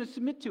 I'm just going to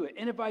submit to it.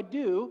 And if I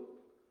do,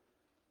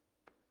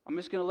 I'm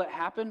just going to let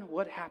happen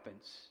what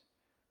happens,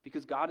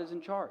 because God is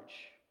in charge.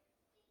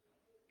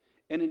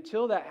 And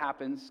until that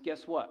happens,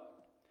 guess what?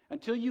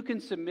 Until you can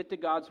submit to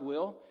God's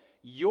will,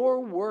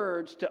 your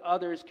words to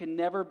others can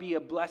never be a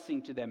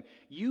blessing to them.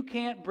 You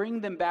can't bring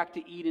them back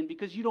to Eden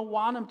because you don't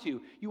want them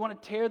to. You want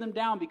to tear them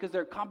down because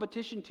they're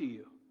competition to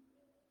you.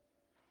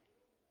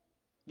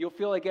 You'll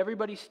feel like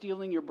everybody's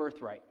stealing your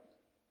birthright.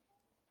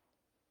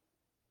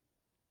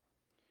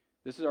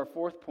 This is our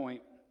fourth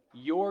point,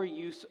 your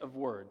use of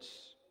words.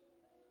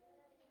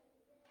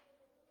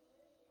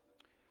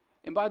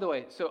 And by the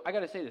way, so I got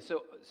to say this.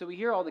 So we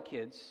hear all the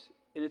kids,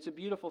 and it's a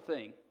beautiful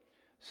thing.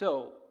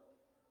 So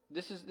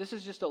this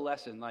is just a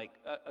lesson, like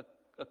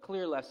a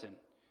clear lesson.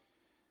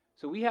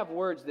 So we have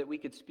words that we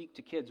could speak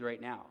to kids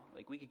right now.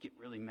 Like we could get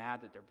really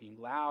mad that they're being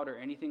loud or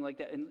anything like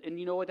that. And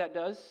you know what that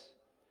does?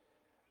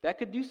 That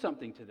could do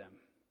something to them.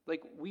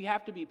 Like we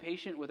have to be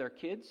patient with our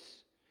kids.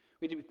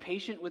 We have to be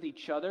patient with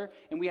each other.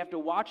 And we have to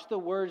watch the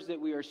words that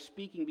we are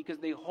speaking because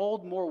they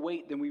hold more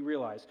weight than we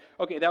realize.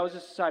 Okay, that was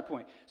just a side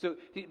point. So,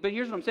 but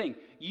here's what I'm saying.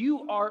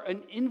 You are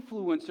an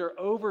influencer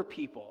over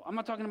people. I'm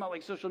not talking about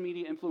like social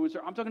media influencer.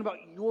 I'm talking about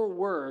your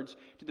words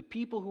to the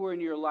people who are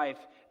in your life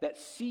that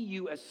see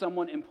you as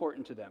someone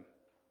important to them.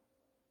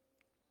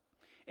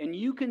 And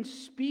you can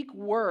speak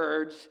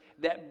words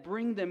that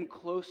bring them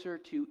closer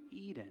to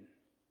Eden,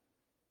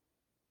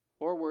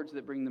 or words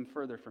that bring them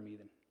further from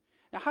Eden.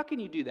 Now, how can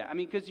you do that? I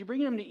mean, because you're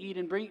bringing them to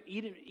Eden.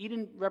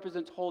 Eden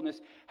represents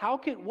wholeness.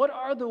 What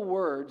are the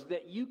words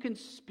that you can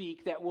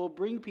speak that will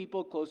bring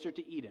people closer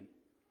to Eden?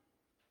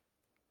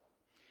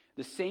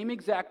 The same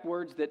exact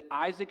words that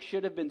Isaac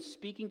should have been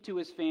speaking to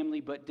his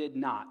family but did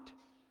not.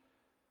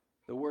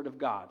 The Word of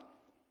God.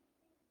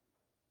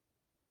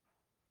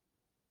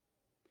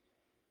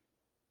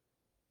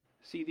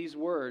 See, these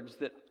words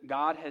that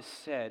God has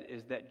said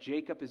is that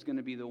Jacob is going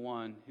to be the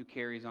one who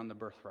carries on the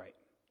birthright.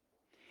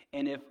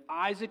 And if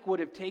Isaac would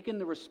have taken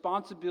the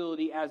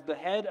responsibility as the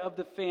head of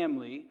the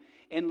family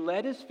and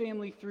led his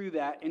family through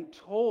that and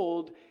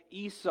told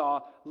Esau,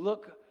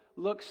 look,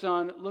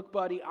 son, look,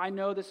 buddy, I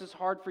know this is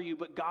hard for you,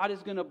 but God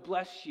is going to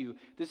bless you.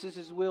 This is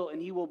his will,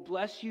 and he will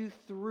bless you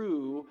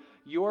through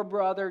your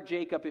brother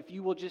Jacob if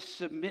you will just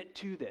submit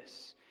to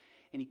this.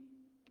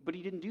 But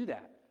he didn't do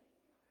that.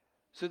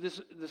 So this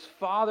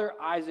father,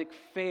 Isaac,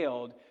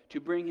 failed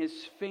to bring his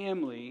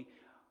family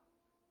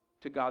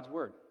to God's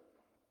word.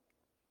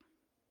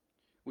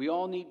 We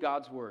all need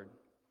God's word.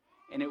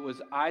 And it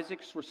was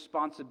Isaac's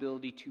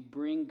responsibility to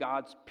bring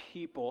God's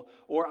people,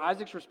 or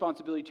Isaac's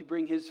responsibility to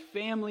bring his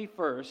family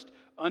first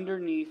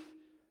underneath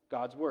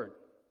God's word.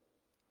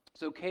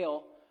 So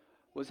Cale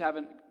was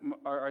having,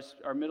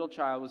 our middle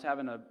child was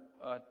having a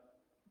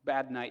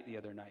bad night the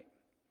other night.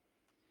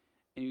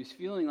 And he was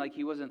feeling like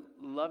he wasn't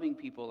loving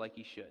people like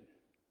he should.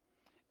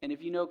 And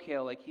if you know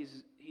Cale, like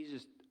he's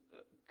just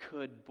a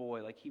good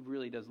boy. Like he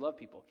really does love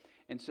people.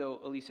 And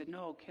so Elise said,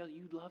 no, Cale,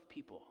 you love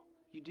people.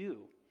 You do.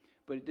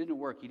 But it didn't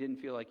work. He didn't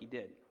feel like he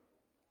did.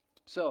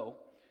 So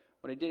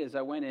what I did is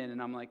I went in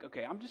and I'm like,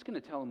 okay, I'm just going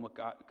to tell him what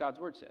God's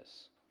word says.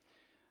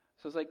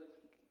 So it's like,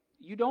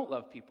 you don't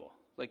love people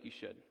like you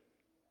should.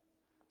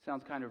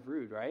 Sounds kind of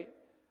rude, right?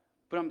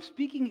 But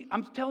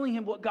I'm telling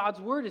him what God's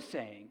word is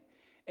saying.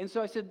 And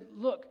so I said,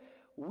 look,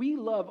 we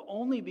love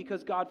only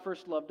because God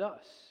first loved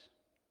us.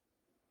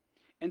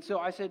 And so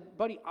I said,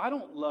 buddy, I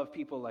don't love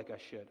people like I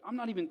should. I'm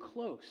not even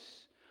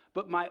close.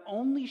 But my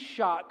only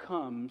shot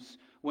comes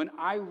when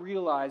I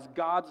realize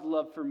God's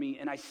love for me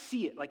and I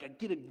see it, like I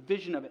get a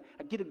vision of it,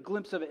 I get a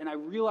glimpse of it, and I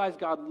realize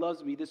God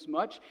loves me this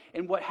much.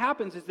 And what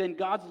happens is then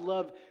God's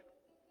love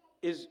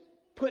is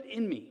put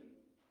in me.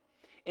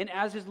 And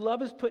as his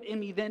love is put in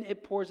me, then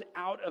it pours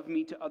out of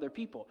me to other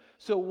people.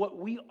 So what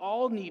we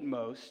all need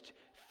most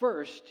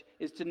first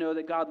is to know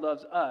that God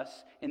loves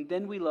us, and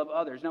then we love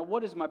others. Now,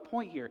 what is my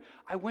point here?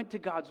 I went to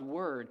God's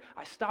word.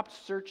 I stopped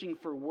searching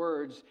for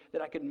words that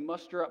I could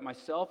muster up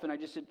myself, and I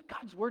just said,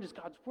 God's word is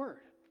God's word.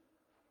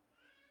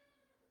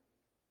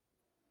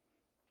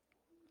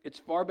 It's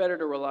far better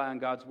to rely on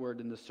God's word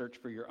than to search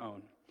for your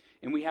own.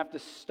 And we have to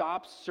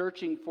stop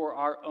searching for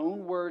our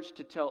own words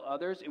to tell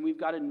others, and we've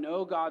got to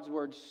know God's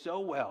word so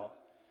well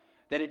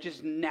that it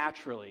just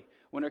naturally,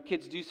 when our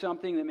kids do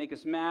something that make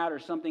us mad or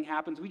something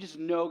happens, we just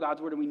know God's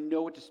word and we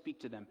know what to speak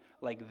to them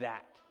like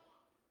that.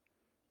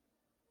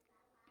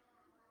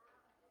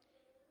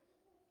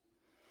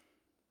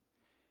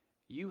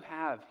 You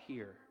have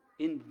here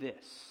in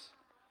this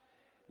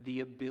the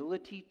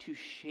ability to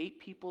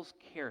shape people's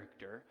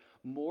character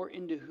more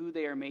into who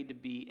they are made to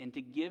be and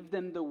to give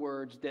them the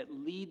words that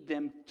lead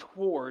them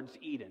towards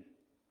Eden.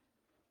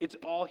 It's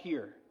all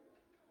here.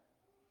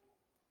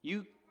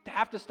 You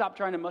have to stop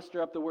trying to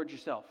muster up the words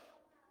yourself.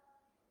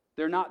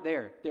 They're not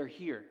there. They're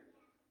here.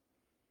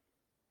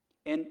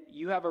 And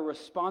you have a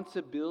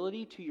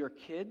responsibility to your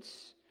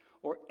kids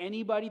or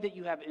anybody that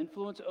you have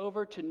influence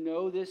over to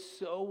know this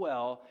so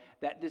well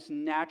that this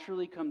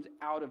naturally comes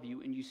out of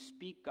you and you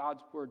speak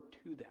God's word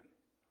to them.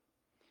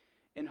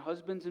 And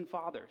husbands and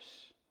fathers,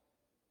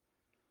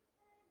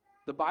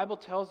 the Bible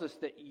tells us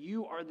that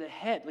you are the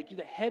head, like you're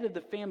the head of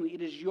the family.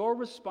 It is your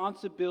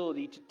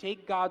responsibility to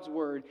take God's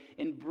word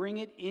and bring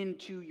it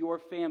into your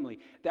family.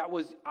 That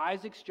was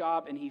Isaac's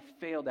job, and he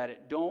failed at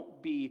it.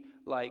 Don't be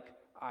like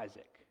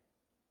Isaac.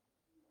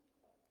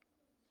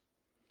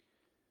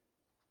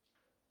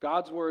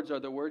 God's words are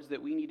the words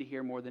that we need to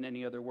hear more than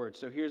any other words.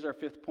 So here's our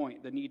fifth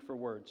point, the need for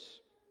words.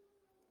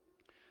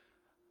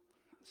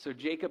 So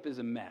Jacob is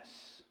a mess.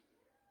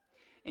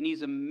 And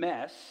he's a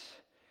mess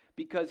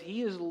because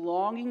he is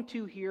longing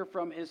to hear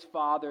from his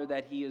father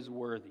that he is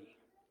worthy.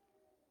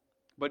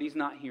 But he's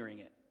not hearing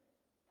it.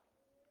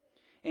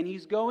 And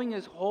he's going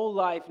his whole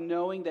life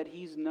knowing that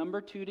he's number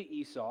 2 to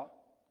Esau.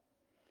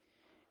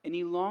 And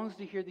he longs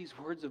to hear these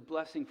words of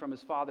blessing from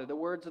his father, the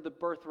words of the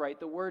birthright,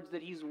 the words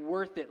that he's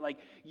worth it, like,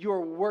 you're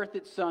worth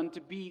it, son,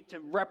 to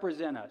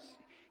represent us.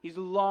 He's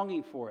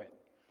longing for it.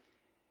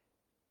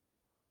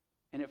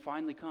 And it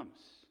finally comes.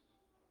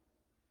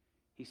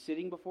 He's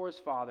sitting before his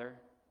father,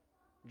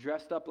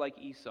 dressed up like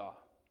Esau.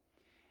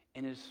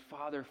 And his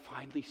father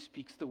finally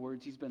speaks the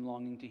words he's been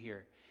longing to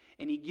hear.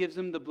 And he gives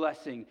him the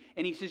blessing.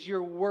 And he says,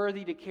 you're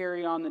worthy to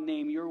carry on the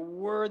name. You're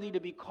worthy to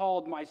be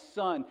called my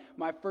son,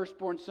 my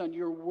firstborn son.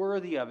 You're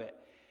worthy of it.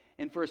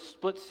 And for a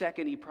split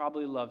second, he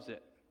probably loves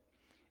it.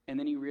 And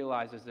then he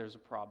realizes there's a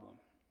problem.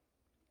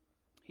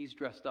 He's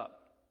dressed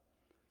up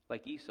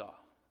like Esau.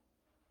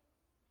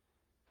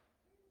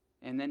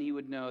 And then he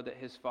would know that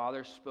his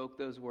father spoke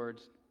those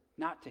words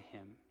not to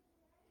him.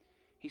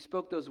 He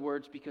spoke those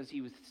words because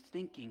he was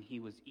thinking he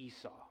was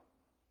Esau.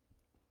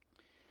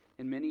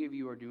 And many of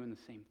you are doing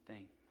the same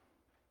thing.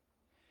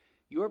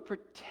 You're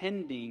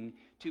pretending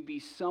to be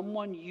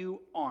someone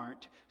you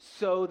aren't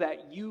so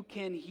that you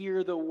can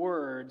hear the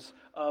words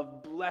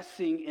of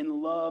blessing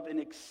and love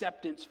and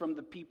acceptance from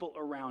the people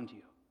around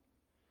you.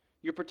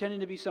 You're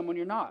pretending to be someone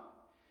you're not.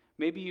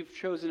 Maybe you've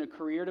chosen a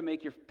career to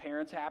make your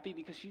parents happy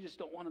because you just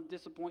don't want to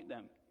disappoint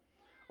them.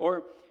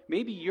 Or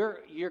maybe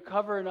you're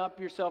covering up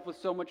yourself with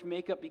so much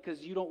makeup because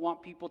you don't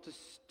want people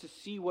to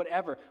see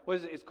whatever. What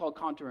is it? It's called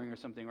contouring or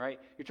something, right?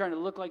 You're trying to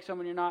look like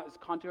someone you're not. It's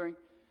contouring.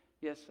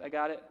 Yes, I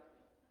got it.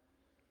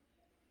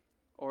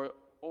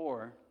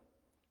 Or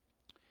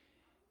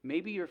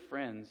maybe your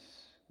friends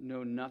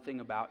know nothing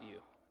about you,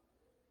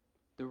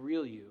 the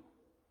real you,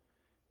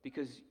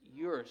 because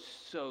you're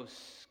so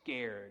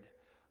scared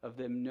of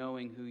them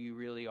knowing who you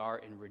really are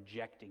and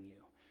rejecting you.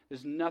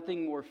 There's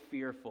nothing more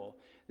fearful.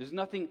 There's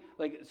nothing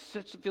like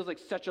it feels like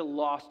such a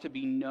loss to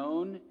be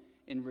known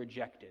and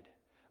rejected.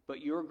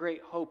 But your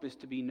great hope is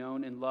to be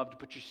known and loved,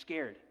 but you're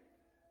scared.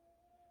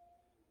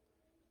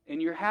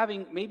 And you're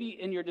having,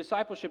 maybe in your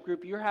discipleship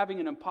group, you're having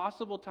an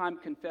impossible time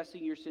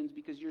confessing your sins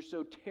because you're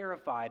so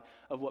terrified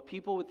of what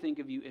people would think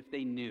of you if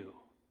they knew.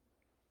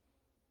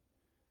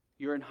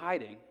 You're in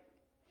hiding.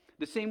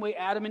 The same way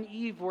Adam and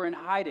Eve were in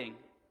hiding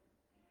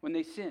when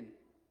they sinned.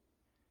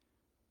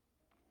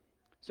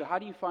 So how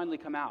do you finally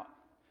come out?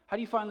 How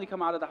do you finally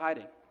come out of the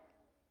hiding?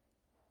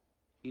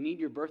 You need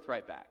your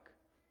birthright back.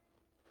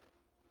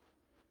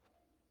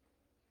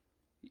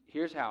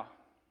 Here's how.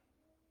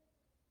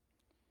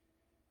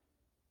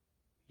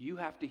 You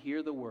have to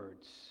hear the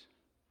words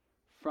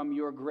from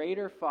your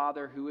greater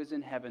Father who is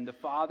in heaven, the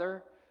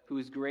Father who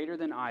is greater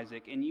than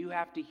Isaac, and you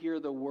have to hear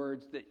the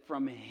words that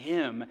from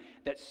him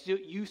that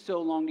you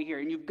so long to hear.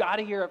 And you've got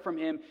to hear it from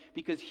him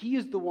because he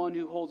is the one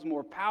who holds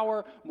more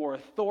power, more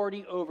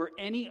authority over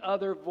any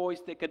other voice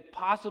that could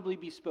possibly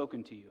be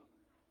spoken to you.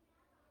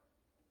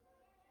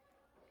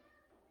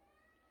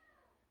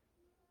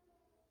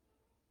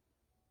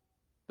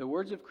 The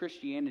words of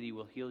Christianity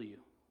will heal you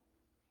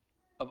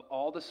of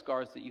all the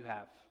scars that you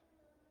have.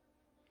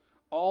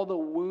 All the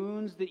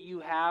wounds that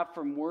you have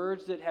from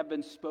words that have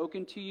been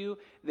spoken to you,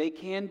 they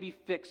can be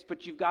fixed,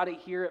 but you've got to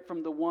hear it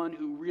from the one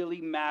who really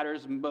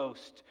matters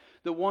most.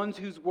 The ones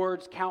whose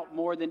words count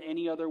more than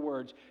any other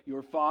words,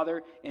 your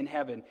Father in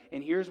heaven.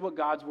 And here's what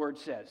God's word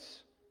says.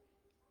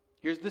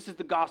 This is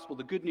the gospel,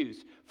 the good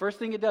news. First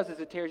thing it does is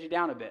it tears you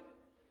down a bit.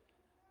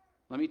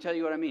 Let me tell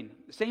you what I mean.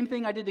 The same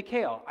thing I did to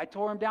Kale. I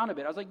tore him down a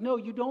bit. I was like, no,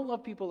 you don't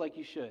love people like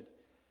you should.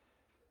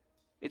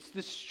 It's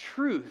this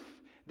truth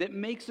that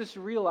makes us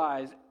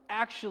realize,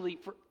 actually,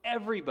 for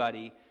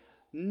everybody,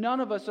 none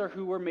of us are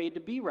who we're made to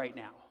be right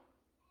now.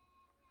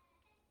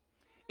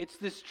 It's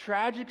this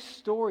tragic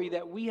story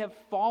that we have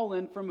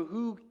fallen from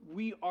who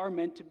we are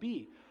meant to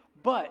be.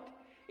 But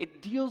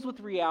it deals with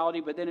reality,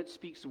 but then it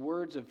speaks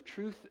words of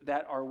truth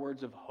that are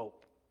words of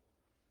hope.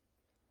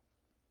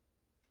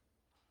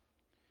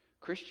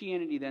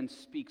 Christianity then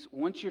speaks,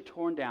 once you're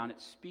torn down, it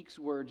speaks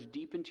words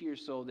deep into your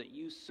soul that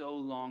you so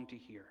long to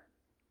hear.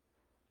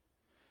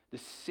 The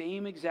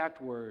same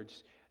exact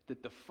words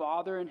that the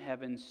Father in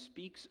heaven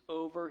speaks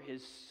over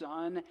his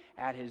Son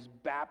at his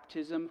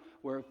baptism,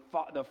 where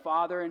the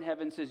Father in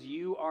heaven says,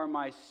 you are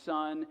my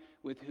Son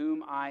with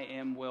whom I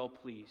am well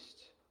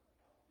pleased.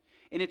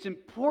 And it's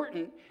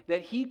important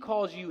that he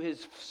calls you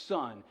his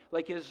son,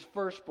 like his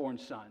firstborn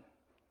son,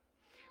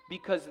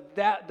 because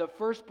the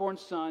firstborn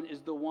son is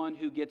the one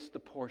who gets the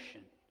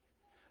portion,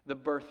 the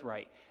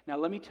birthright. Now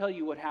let me tell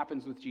you what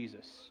happens with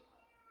Jesus.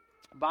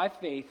 By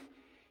faith,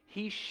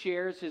 he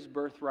shares his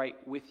birthright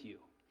with you.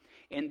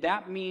 And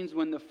that means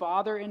when the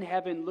Father in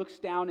heaven looks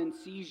down and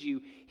sees you,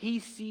 he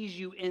sees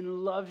you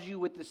and loves you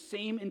with the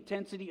same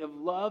intensity of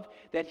love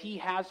that he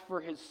has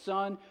for his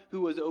Son,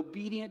 who was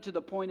obedient to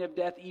the point of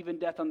death, even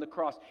death on the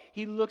cross.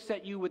 He looks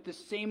at you with the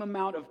same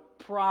amount of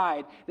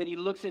pride that he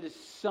looks at his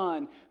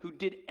Son, who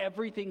did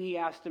everything he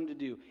asked him to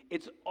do.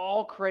 It's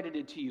all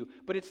credited to you.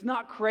 But it's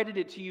not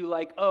credited to you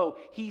like, oh,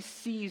 he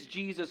sees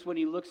Jesus when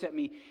he looks at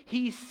me.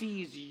 He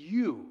sees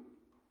you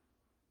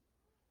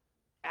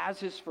as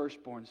his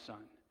firstborn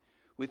son,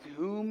 with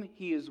whom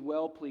he is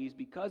well pleased.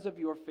 Because of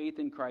your faith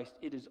in Christ,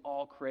 it is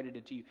all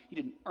credited to you. You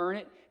didn't earn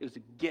it. It was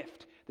a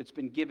gift that's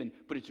been given,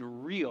 but it's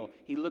real.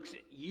 He looks at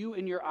you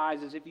in your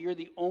eyes as if you're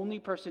the only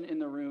person in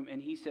the room, and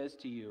he says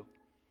to you,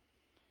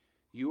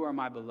 you are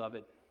my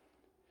beloved,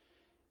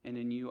 and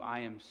in you I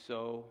am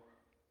so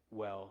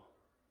well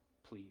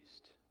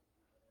pleased.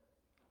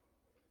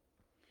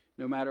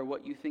 No matter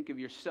what you think of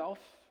yourself,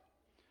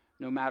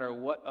 no matter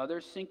what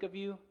others think of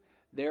you,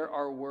 there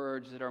are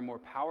words that are more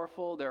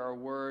powerful. There are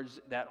words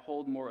that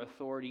hold more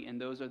authority,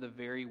 and those are the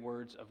very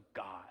words of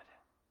God.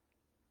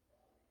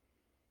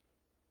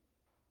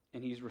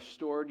 And he's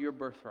restored your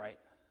birthright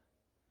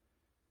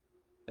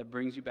that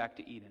brings you back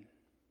to Eden.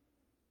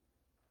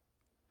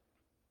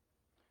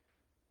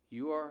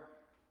 You are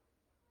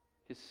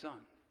his son,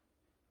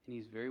 and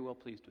he's very well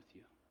pleased with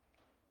you.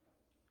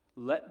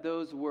 Let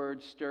those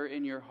words stir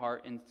in your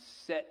heart and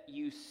set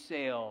you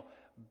sail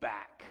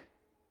back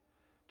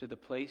to the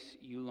place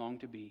you long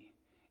to be,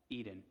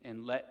 Eden.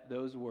 And let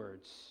those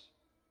words,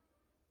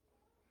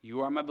 you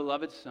are my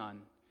beloved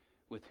son,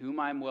 with whom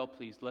I am well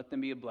pleased, let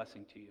them be a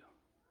blessing to you,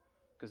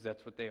 because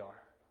that's what they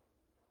are.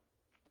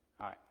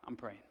 All right, I'm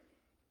praying.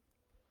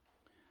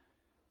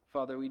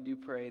 Father, we do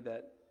pray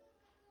that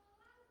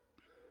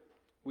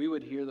we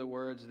would hear the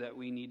words that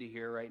we need to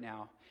hear right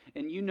now.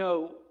 And you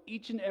know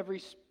each and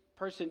every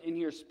person in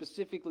here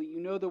specifically, you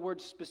know the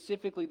words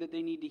specifically that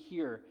they need to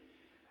hear.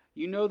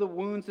 You know the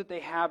wounds that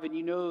they have, and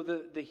you know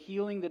the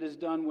healing that is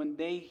done when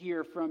they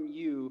hear from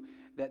you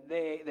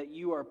that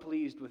you are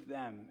pleased with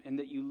them, and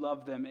that you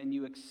love them and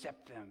you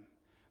accept them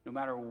no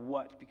matter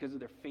what, because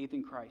of their faith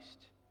in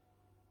Christ.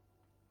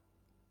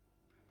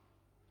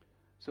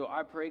 So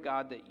I pray,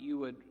 God, that you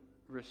would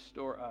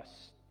restore us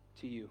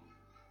to you.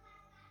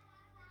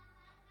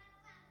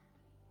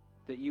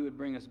 That you would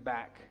bring us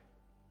back.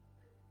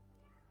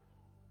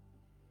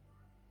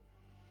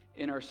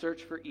 In our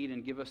search for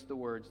Eden, give us the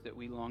words that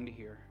we long to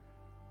hear.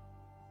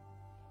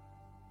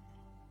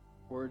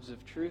 Words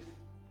of truth,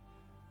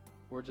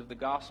 words of the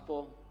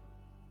gospel,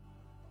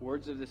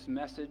 words of this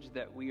message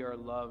that we are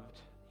loved,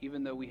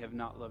 even though we have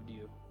not loved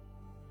you.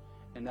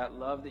 And that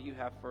love that you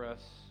have for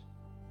us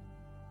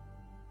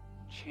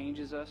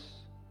changes us,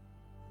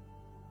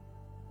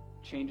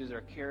 changes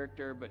our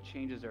character, but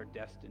changes our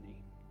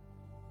destiny.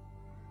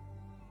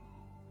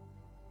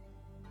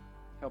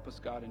 Help us,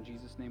 God. In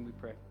Jesus' name we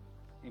pray.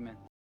 Amen.